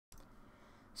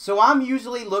So I'm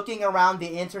usually looking around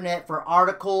the internet for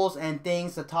articles and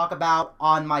things to talk about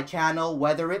on my channel,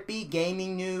 whether it be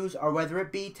gaming news or whether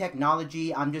it be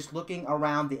technology. I'm just looking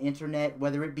around the internet,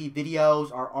 whether it be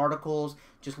videos or articles,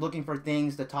 just looking for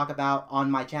things to talk about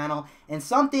on my channel. And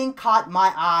something caught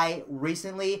my eye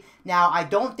recently. Now, I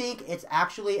don't think it's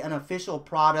actually an official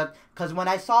product, because when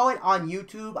I saw it on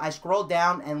YouTube, I scrolled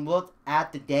down and looked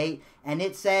at the date and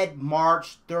it said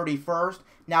March 31st.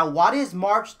 Now, what is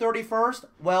March 31st?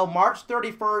 Well, March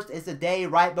 31st is the day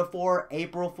right before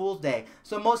April Fool's Day.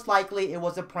 So most likely it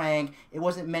was a prank. It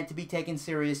wasn't meant to be taken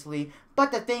seriously.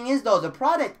 But the thing is, though, the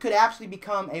product could actually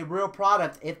become a real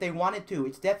product if they wanted to.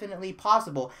 It's definitely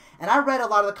possible. And I read a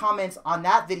lot of the comments on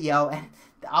that video, and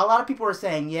a lot of people are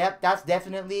saying, yep, that's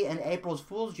definitely an April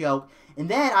Fool's joke. And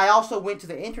then I also went to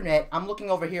the internet. I'm looking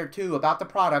over here too about the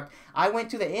product. I went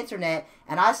to the internet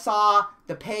and I saw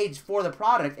the page for the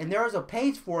product, and there was a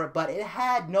page for it, but it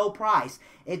had no price.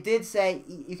 It did say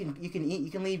you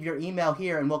can leave your email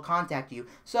here and we'll contact you.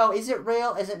 So is it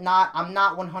real? Is it not? I'm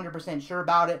not 100% sure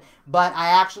about it, but I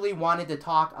actually wanted to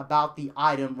talk about the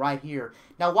item right here.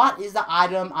 Now, what is the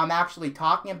item I'm actually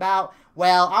talking about?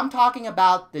 Well, I'm talking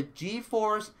about the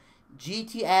Geforce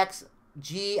Gtx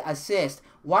G Assist.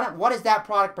 What is that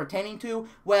product pertaining to?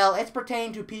 Well, it's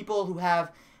pertaining to people who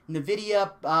have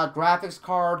NVIDIA graphics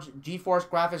cards, GeForce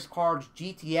graphics cards,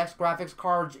 GTX graphics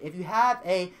cards. If you have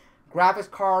a graphics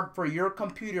card for your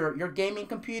computer, your gaming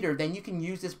computer, then you can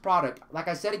use this product. Like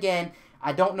I said again,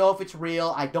 I don't know if it's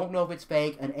real, I don't know if it's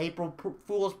fake, an April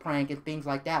Fool's prank and things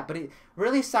like that, but it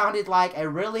really sounded like a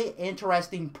really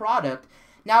interesting product.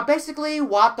 Now, basically,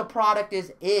 what the product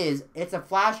is it's a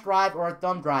flash drive or a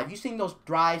thumb drive. You've seen those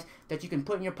drives that you can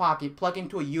put in your pocket, plug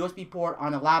into a USB port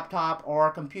on a laptop or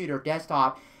a computer,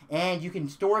 desktop, and you can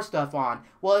store stuff on.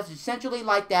 Well, it's essentially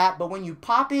like that, but when you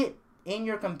pop it in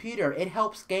your computer, it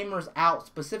helps gamers out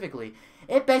specifically.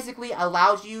 It basically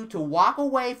allows you to walk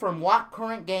away from what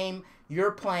current game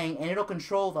you're playing, and it'll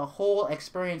control the whole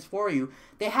experience for you.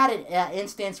 They had an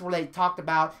instance where they talked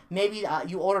about maybe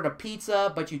you ordered a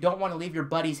pizza, but you don't want to leave your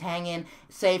buddies hanging.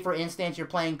 Say, for instance, you're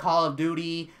playing Call of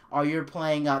Duty, or you're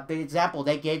playing the example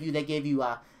they gave you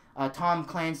Tom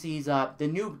Clancy's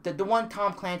the one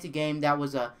Tom Clancy game that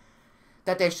was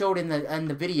that they showed in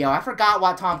the video. I forgot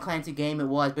what Tom Clancy game it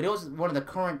was, but it was one of the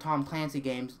current Tom Clancy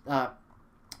games.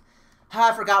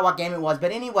 I forgot what game it was,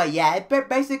 but anyway, yeah, it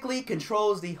basically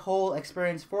controls the whole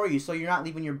experience for you, so you're not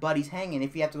leaving your buddies hanging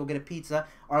if you have to go get a pizza,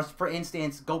 or for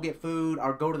instance, go get food,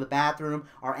 or go to the bathroom,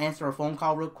 or answer a phone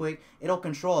call real quick. It'll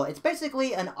control it. It's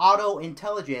basically an auto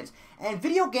intelligence, and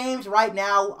video games right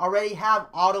now already have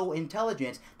auto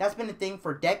intelligence. That's been a thing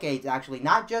for decades, actually,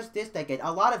 not just this decade.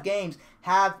 A lot of games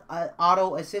have an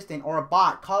auto assistant or a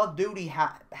bot. Call of Duty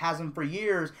has them for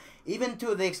years, even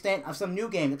to the extent of some new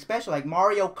games, especially like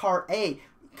Mario Kart 8,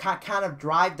 kind of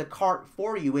drive the cart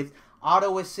for you with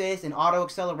auto assist and auto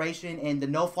acceleration and the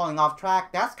no falling off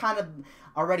track. That's kind of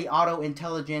already auto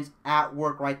intelligence at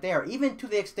work right there. Even to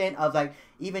the extent of like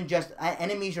even just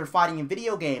enemies you're fighting in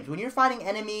video games. When you're fighting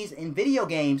enemies in video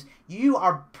games, you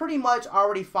are pretty much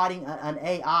already fighting an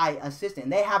AI assistant.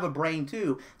 They have a brain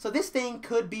too. So this thing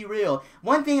could be real.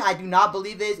 One thing I do not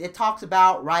believe is it talks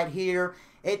about right here.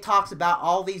 It talks about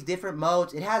all these different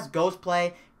modes. It has Ghost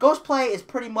Play. Ghost Play is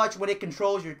pretty much when it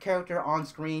controls your character on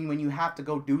screen when you have to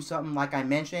go do something like I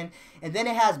mentioned. And then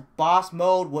it has Boss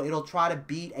Mode where it'll try to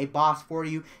beat a boss for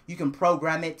you. You can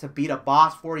program it to beat a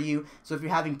boss for you. So if you're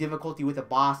having difficulty with a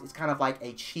boss, it's kind of like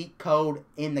a cheat code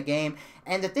in the game.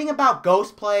 And the thing about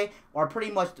Ghost Play, or pretty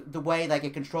much the way like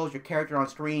it controls your character on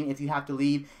screen if you have to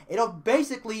leave, it'll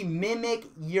basically mimic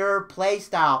your play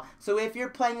style. So if you're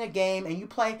playing a game and you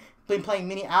been playing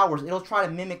many hours, it'll try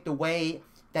to mimic the way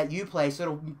that you play, so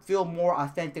it'll feel more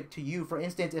authentic to you. For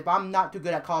instance, if I'm not too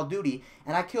good at Call of Duty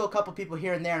and I kill a couple people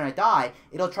here and there and I die,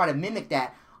 it'll try to mimic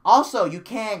that. Also,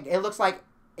 it looks like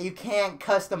you can't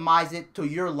customize it to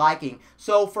your liking.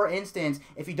 So for instance,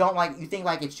 if you think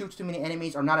like it shoots too many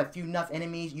enemies or not a few enough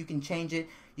enemies, you can change it.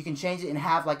 You can change it and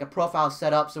have like a profile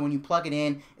set up, so when you plug it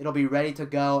in, it'll be ready to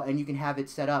go and you can have it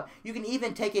set up. You can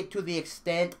even take it to the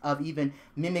extent of even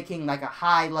mimicking like a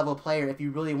high level player if you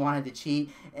really wanted to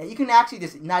cheat. You can actually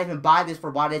just not even buy this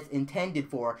for what it's intended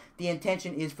for. The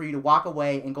intention is for you to walk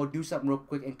away and go do something real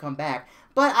quick and come back.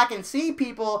 But I can see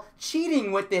people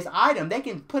cheating with this item. They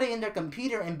can put it in their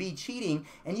computer and be cheating,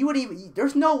 and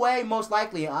there's no way, most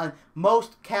likely,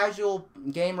 most casual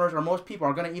gamers or most people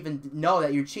are going to even know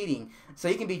that you're cheating. So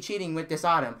you can be cheating with this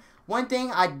item. One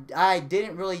thing I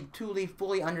didn't really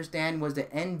fully understand was the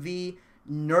NV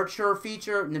Nurture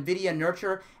feature, NVIDIA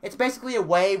Nurture. It's basically a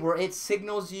way where it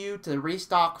signals you to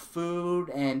restock food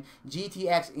and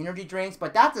GTX energy drinks,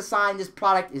 but that's a sign this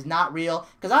product is not real,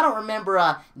 because I don't remember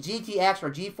GTX or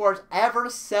Geforce ever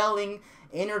selling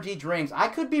energy drinks. I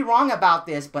could be wrong about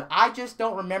this, but I just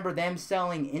don't remember them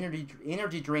selling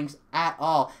energy drinks at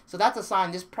all. So that's a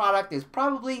sign this product is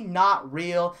probably not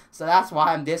real, so that's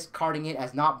why I'm discarding it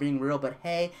as not being real. But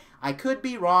hey, I could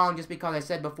be wrong just because I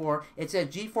said before. It says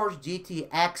Geforce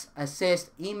GTX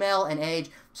Assist, email and age,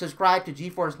 subscribe to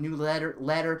Geforce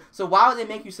newsletter. So why would they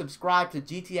make you subscribe to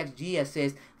GTX G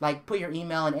Assist, like put your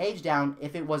email and age down,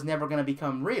 if it was never going to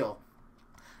become real?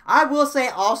 I will say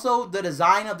also the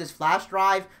design of this flash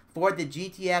drive for the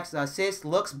GTX Assist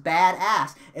looks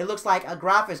badass. It looks like a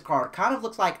graphics card. Kind of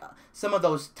looks like some of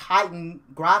those Titan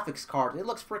graphics cards. It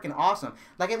looks freaking awesome.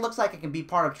 Like, it looks like it can be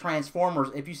part of Transformers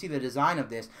if you see the design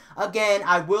of this. Again,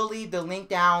 I will leave the link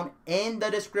down in the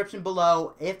description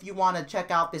below if you want to check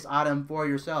out this item for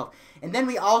yourself. And then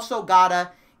we also got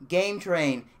a game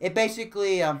train. It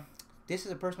basically, this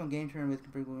is a personal game train with...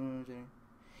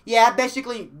 Yeah,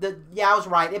 basically, I was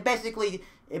right. It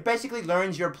basically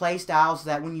learns your play style so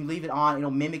that when you leave it on, it'll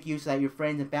mimic you so that your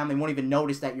friends and family won't even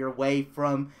notice that you're away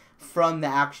from the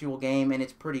actual game, and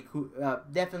it's pretty cool.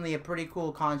 Definitely a pretty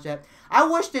cool concept. I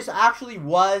wish this actually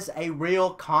was a real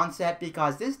concept,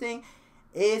 because this thing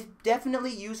is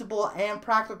definitely usable and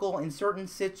practical in certain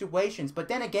situations. But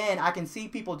then again, I can see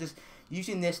people just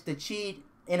using this to cheat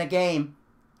in a game,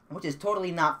 which is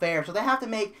totally not fair. So they have to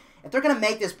make... If they're going to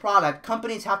make this product,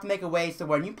 companies have to make a way so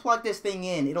when you plug this thing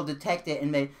in, it'll detect it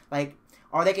and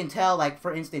or they can tell, like,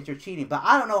 for instance, you're cheating. But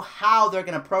I don't know how they're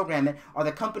going to program it, or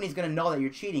the company's going to know that you're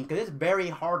cheating, because it's very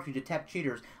hard to detect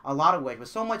cheaters a lot of ways. With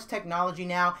so much technology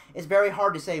now, it's very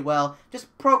hard to say, well,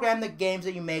 just program the games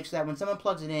that you make so that when someone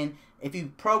plugs it in, if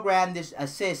you program this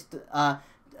assist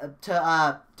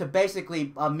to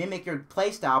basically mimic your play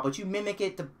style, but you mimic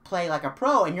it to play like a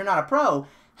pro, and you're not a pro,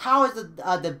 how is the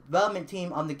development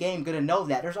team on the game going to know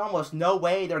that? There's almost no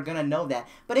way they're going to know that.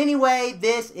 But anyway,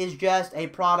 this is just a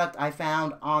product I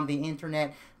found on the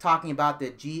internet talking about the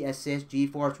G Assist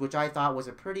Geforce, which I thought was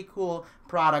a pretty cool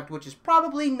product, which is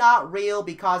probably not real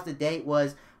because the date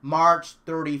was March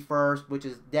 31st, which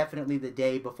is definitely the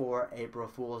day before April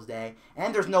Fool's Day.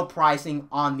 And there's no pricing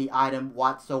on the item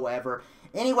whatsoever.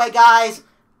 Anyway, guys,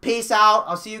 peace out.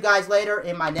 I'll see you guys later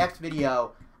in my next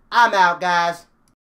video. I'm out, guys.